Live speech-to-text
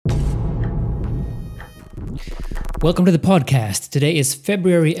Welcome to the podcast. Today is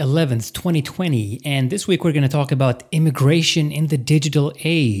February 11th, 2020, and this week we're going to talk about immigration in the digital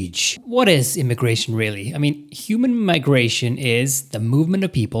age. What is immigration really? Human migration is the movement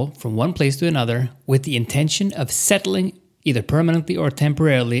of people from one place to another with the intention of settling either permanently or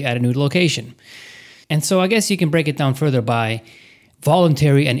temporarily at a new location. And so I guess you can break it down further by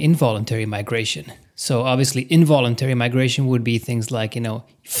voluntary and involuntary migration. So obviously involuntary migration would be things like,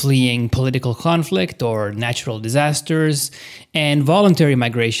 fleeing political conflict or natural disasters. And voluntary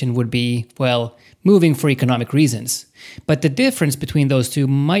migration would be, moving for economic reasons. But the difference between those two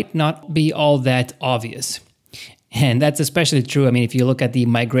might not be all that obvious. And that's especially true, if you look at the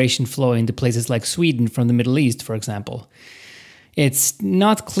migration flow into places like Sweden from the Middle East, for example. It's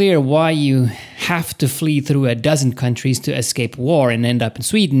not clear why you have to flee through a dozen countries to escape war and end up in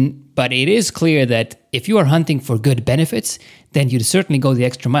Sweden, but it is clear that if you are hunting for good benefits, then you'd certainly go the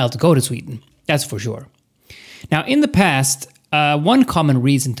extra mile to go to Sweden. That's for sure. Now, in the past, one common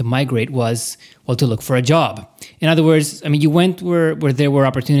reason to migrate was, to look for a job. In other words, you went where there were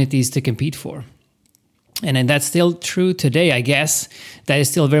opportunities to compete for. And that's still true today, I guess. That is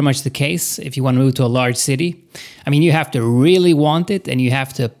still very much the case if you want to move to a large city. You have to really want it and you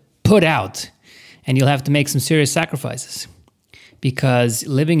have to put out and you'll have to make some serious sacrifices because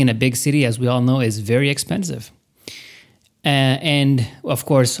living in a big city, as we all know, is very expensive. And of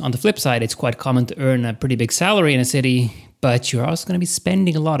course, on the flip side, it's quite common to earn a pretty big salary in a city, but you're also going to be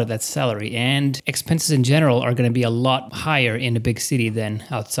spending a lot of that salary, and expenses in general are going to be a lot higher in a big city than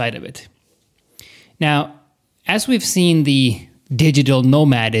outside of it. Now, as we've seen the digital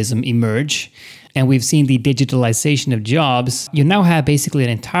nomadism emerge, and we've seen the digitalization of jobs, you now have basically an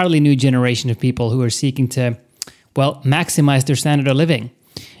entirely new generation of people who are seeking to, maximize their standard of living.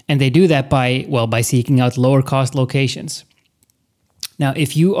 And they do that by seeking out lower cost locations. Now,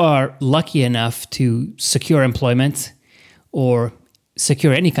 if you are lucky enough to secure employment or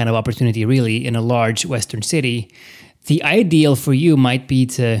secure any kind of opportunity really in a large Western city, the ideal for you might be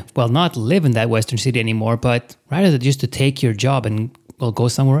to, not live in that Western city anymore, but rather just to take your job and, go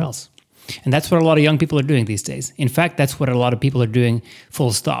somewhere else. And that's what a lot of young people are doing these days. In fact, that's what a lot of people are doing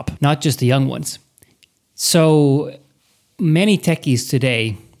full stop, not just the young ones. So many techies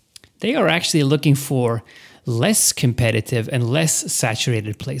today, they are actually looking for less competitive and less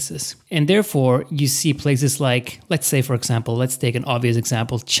saturated places. And therefore, you see places like, let's say, for example, let's take an obvious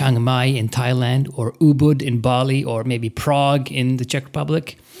example, Chiang Mai in Thailand, or Ubud in Bali, or maybe Prague in the Czech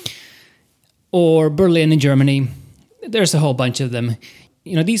Republic, or Berlin in Germany. There's a whole bunch of them.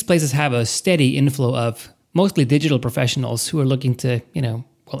 These places have a steady inflow of mostly digital professionals who are looking to,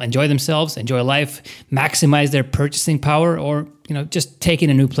 enjoy themselves, enjoy life, maximize their purchasing power, or, just take in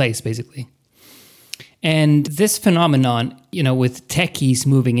a new place, basically. And this phenomenon, with techies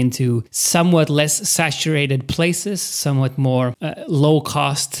moving into somewhat less saturated places, somewhat more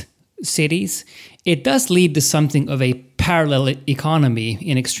low-cost cities, it does lead to something of a parallel economy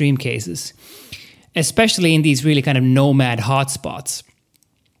in extreme cases, especially in these really kind of nomad hotspots.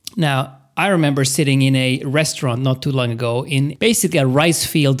 Now, I remember sitting in a restaurant not too long ago in basically a rice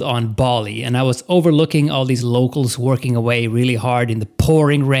field on Bali, and I was overlooking all these locals working away really hard in the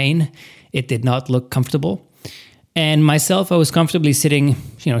pouring rain. It did not look comfortable. And myself, I was comfortably sitting,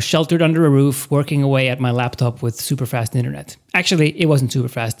 sheltered under a roof, working away at my laptop with super fast internet. Actually, it wasn't super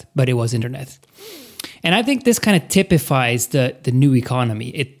fast, but it was internet. And I think this kind of typifies the new economy.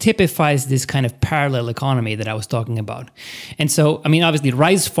 It typifies this kind of parallel economy that I was talking about. And so, obviously,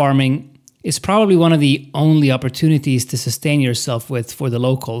 rice farming is probably one of the only opportunities to sustain yourself with for the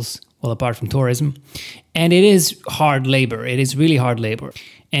locals, apart from tourism. And it is hard labor. It is really hard labor.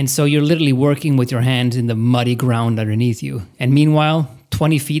 And so you're literally working with your hands in the muddy ground underneath you. And meanwhile,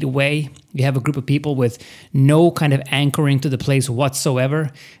 20 feet away, you have a group of people with no kind of anchoring to the place whatsoever.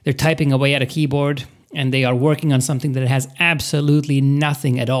 They're typing away at a keyboard, and they are working on something that has absolutely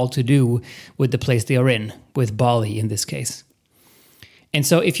nothing at all to do with the place they are in, with Bali in this case. And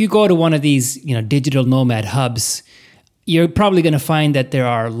so if you go to one of these, digital nomad hubs, you're probably going to find that there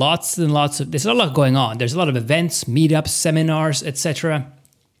are lots and lots of, there's a lot going on. There's a lot of events, meetups, seminars, etc.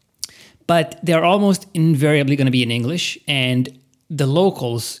 But they're almost invariably going to be in English, and the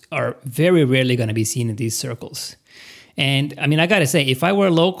locals are very rarely going to be seen in these circles. And I got to say, if I were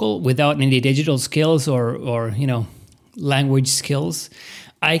a local without any digital skills or language skills,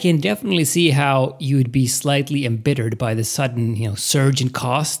 I can definitely see how you'd be slightly embittered by the sudden, surge in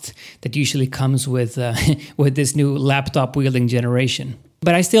cost that usually comes with with this new laptop-wielding generation.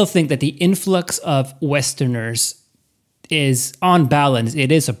 But I still think that the influx of Westerners is, on balance,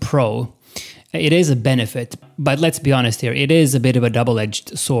 it is a pro. It is a benefit. But let's be honest here, it is a bit of a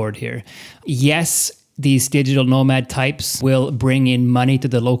double-edged sword here. Yes, these digital nomad types will bring in money to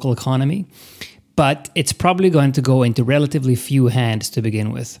the local economy, but it's probably going to go into relatively few hands to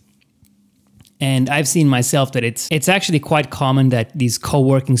begin with. And I've seen myself that it's actually quite common that these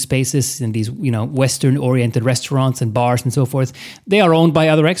co-working spaces and these, Western-oriented restaurants and bars and so forth, they are owned by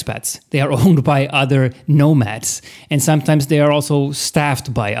other expats. They are owned by other nomads. And sometimes they are also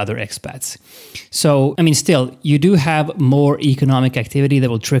staffed by other expats. So, still, you do have more economic activity that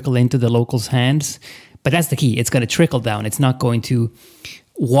will trickle into the locals' hands. But that's the key. It's going to trickle down. It's not going to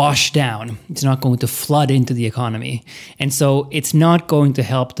wash down. It's not going to flood into the economy. And so it's not going to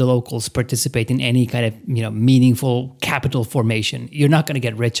help the locals participate in any kind of, meaningful capital formation. You're not going to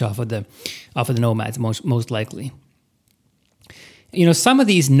get rich off of the nomads, most likely. Some of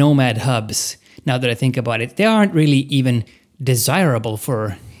these nomad hubs, now that I think about it, they aren't really even desirable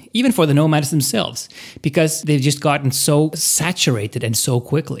even for the nomads themselves, because they've just gotten so saturated and so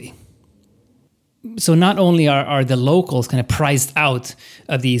quickly. So not only are the locals kind of priced out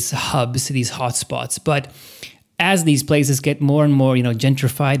of these hubs, these hotspots, but as these places get more and more,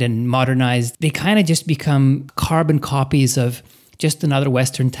 gentrified and modernized, they kind of just become carbon copies of just another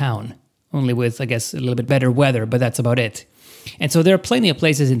Western town, only with, I guess, a little bit better weather, but that's about it. And so there are plenty of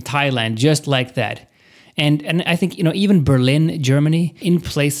places in Thailand just like that. And I think, even Berlin, Germany, in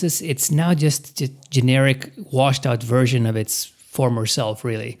places, it's now just a generic, washed out version of its former self,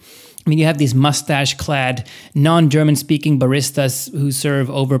 really. You have these mustache-clad, non-German speaking baristas who serve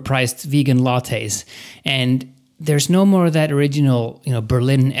overpriced vegan lattes. And there's no more of that original,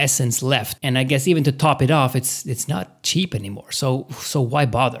 Berlin essence left. And I guess even to top it off, it's not cheap anymore. So why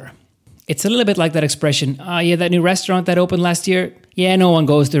bother? It's a little bit like that expression, that new restaurant that opened last year, no one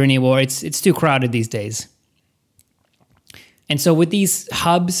goes there anymore. It's too crowded these days. And so with these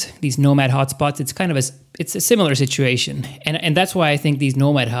hubs, these nomad hotspots, it's a similar situation. And that's why I think these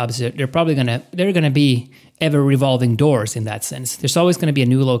nomad hubs, they're going to be ever revolving doors in that sense. There's always going to be a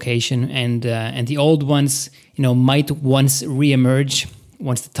new location, and the old ones, might once reemerge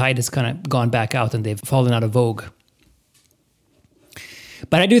once the tide has kind of gone back out and they've fallen out of vogue.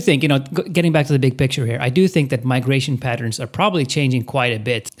 But I do think, getting back to the big picture here, I do think that migration patterns are probably changing quite a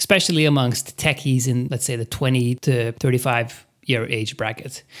bit, especially amongst techies in, let's say, the 20 to 35 year age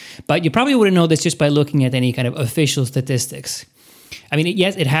bracket. But you probably wouldn't know this just by looking at any kind of official statistics.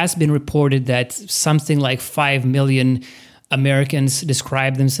 Yes, it has been reported that something like 5 million Americans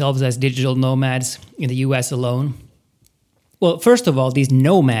describe themselves as digital nomads in the US alone. Well, first of all, these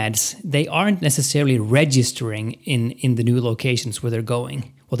nomads, they aren't necessarily registering in the new locations where they're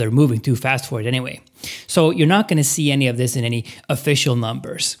going. Well, they're moving too fast for it anyway. So you're not going to see any of this in any official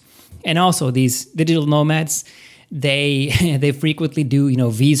numbers. And also, these digital nomads, they frequently do,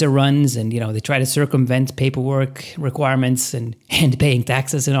 visa runs, and, they try to circumvent paperwork requirements and paying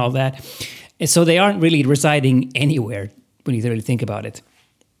taxes and all that. And so they aren't really residing anywhere when you really think about it.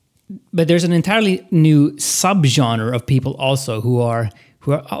 But there's an entirely new subgenre of people also who are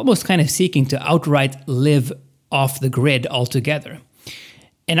almost kind of seeking to outright live off the grid altogether.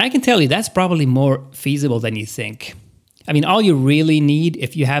 And I can tell you that's probably more feasible than you think. All you really need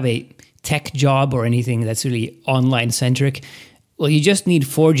if you have a tech job or anything that's really online centric, well, you just need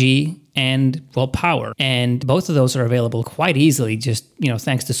 4G and, power. And both of those are available quite easily, just,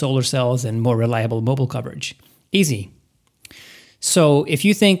 thanks to solar cells and more reliable mobile coverage. Easy. So if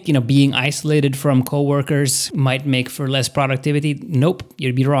you think, being isolated from coworkers might make for less productivity, nope,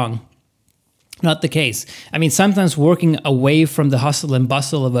 you'd be wrong. Not the case. Sometimes working away from the hustle and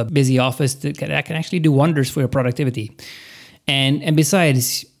bustle of a busy office that can actually do wonders for your productivity. And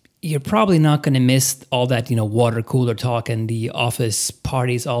besides, you're probably not going to miss all that, water cooler talk and the office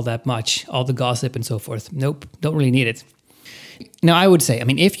parties all that much, all the gossip and so forth. Nope, don't really need it. Now, I would say,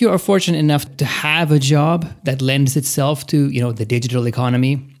 if you are fortunate enough to have a job that lends itself to, the digital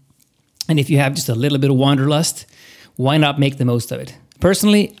economy, and if you have just a little bit of wanderlust, why not make the most of it?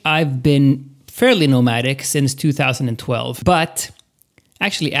 Personally, I've been fairly nomadic since 2012, but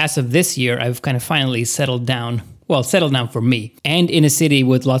actually, as of this year, I've kind of finally settled down. Well, settled down for me, and in a city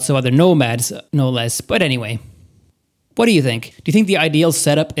with lots of other nomads, no less. But anyway, what do you think? Do you think the ideal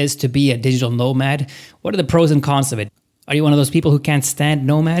setup is to be a digital nomad? What are the pros and cons of it? Are you one of those people who can't stand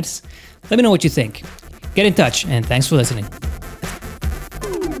nomads? Let me know what you think. Get in touch, and thanks for listening.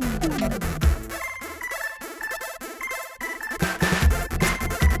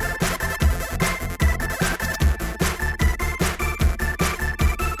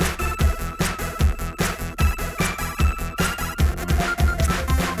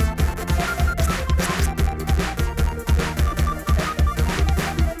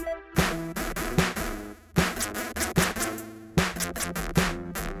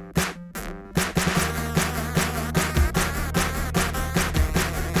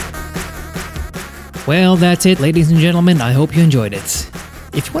 Well, that's it, ladies and gentlemen. I hope you enjoyed it.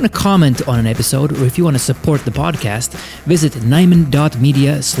 If you want to comment on an episode or if you want to support the podcast, visit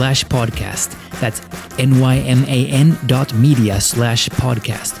nyman.media/podcast. That's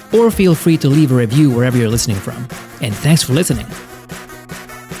nyman.media/podcast. Or feel free to leave a review wherever you're listening from. And thanks for listening.